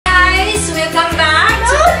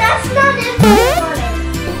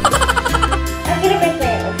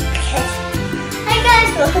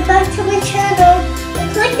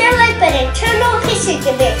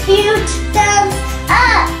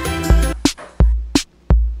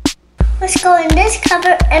let's go in this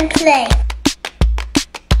cupboard and play.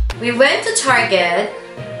 We went to Target.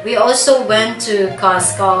 We also went to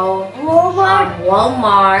Costco,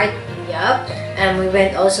 Walmart, yep, and we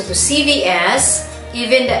went also to CVS,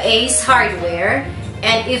 even the Ace Hardware.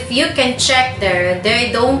 And if you can check there,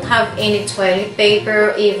 they don't have any toilet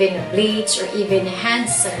paper, even bleach, or even hand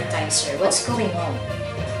sanitizer. What's going on?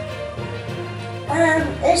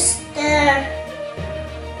 Is there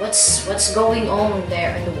What's going on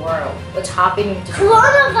there in the world? What's happening to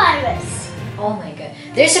coronavirus? Oh my God!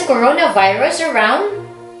 There's a coronavirus around.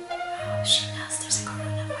 Oh, she knows there's a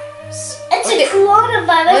coronavirus. It's a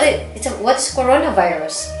coronavirus. What's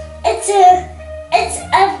coronavirus? It's a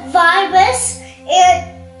virus, and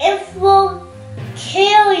it will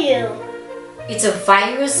kill you. It's a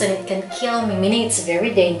virus and it can kill me, meaning it's very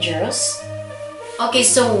dangerous. Okay,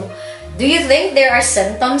 so do you think there are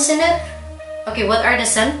symptoms in it? Okay, what are the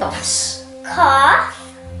symptoms? Cough.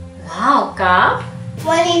 Wow, cough.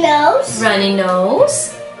 Runny nose. Runny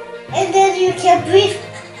nose. And then you can't breathe.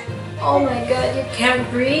 Oh my God, you can't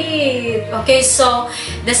breathe. Okay, so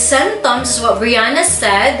the symptoms is what Brianna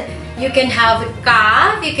said. You can have a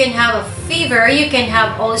cough, you can have a fever, you can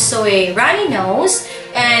have also a runny nose,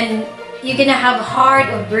 and you're gonna have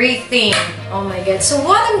hard of breathing. Oh my God, so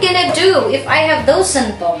what I'm gonna do if I have those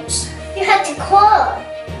symptoms? You have to call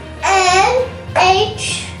NHS.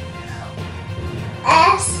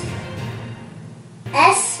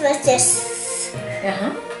 S was this.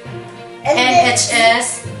 And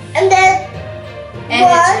NHS. And then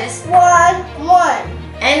NHS. 111.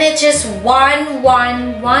 NHS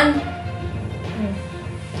 111.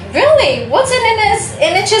 Really? What's an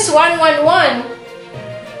NHS 111?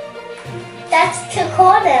 That's to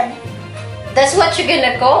call them. That's what you're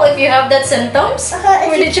gonna call if you have that symptoms?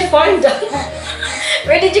 Where did you find that?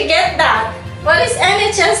 Where did you get that? What is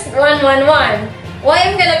NHS 111? Why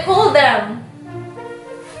am I gonna call them?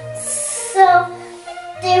 So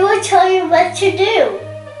they will tell you what to do.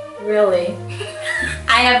 Really?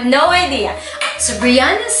 I have no idea. So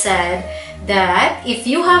Brianna said that if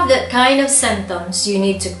you have that kind of symptoms, you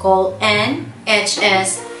need to call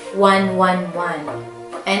NHS 111.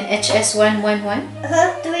 NHS 111?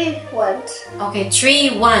 3 ones. Okay,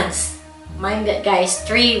 3 ones. Mind that, guys,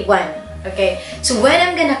 3 1. Okay, so when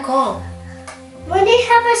I'm gonna call? When you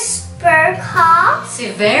have a severe cough.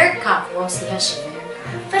 Severe cough. Oh, yeah, severe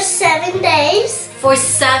cough. For 7 days. For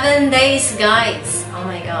 7 days, guys. Oh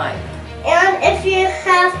my God. And if you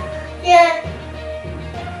have your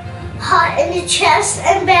hot in the chest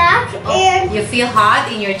and back, and you feel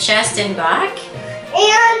hot in your chest and back,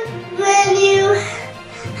 and when you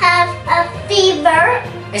have a fever.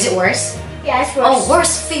 Is it worse? Yeah, it's worse. Oh,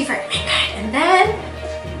 worse fever. Oh my God.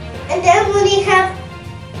 And then when you have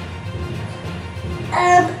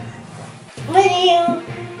when you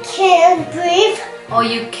can't breathe. Oh,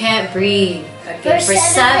 you can't breathe. Okay, for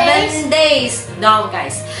 7 days. No,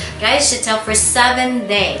 guys should tell for 7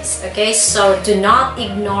 days. Okay, so do not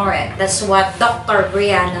ignore it. That's what Dr.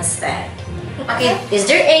 Brianna said. Okay, is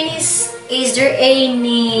there any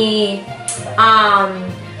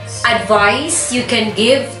advice you can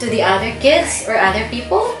give to the other kids or other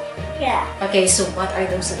people? Yeah. Okay, so what are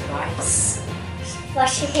those advice?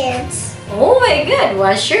 Wash your hands. Oh my God,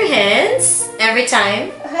 wash your hands every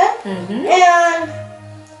time. And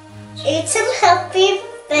eat some healthy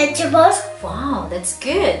vegetables. Wow, that's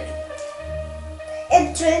good.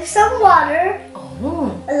 And drink some water.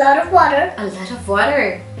 Oh. A lot of water. A lot of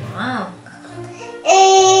water. Wow.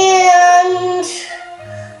 And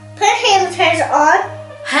put hand sanitizer on.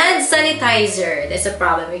 Hand sanitizer. That's a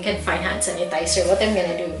problem. We can't find hand sanitizer. What am I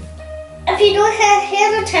gonna do? If you don't have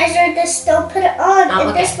hand sanitizer, just don't put it on. Oh, and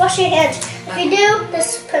okay. just wash your hands. If you do,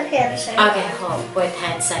 just put hand sanitizer. Okay, cool. Put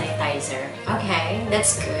hand sanitizer. Okay,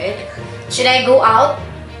 that's good. Should I go out?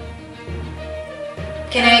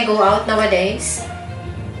 Can I go out nowadays?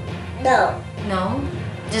 No. No?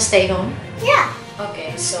 Just stay home? Yeah.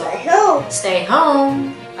 Okay, so Stay home. stay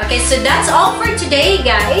home. Okay, so that's all for today,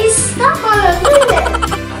 guys. Stop on a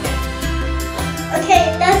minute.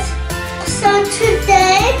 Okay, that's so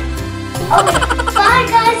today. Okay, bye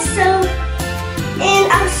guys.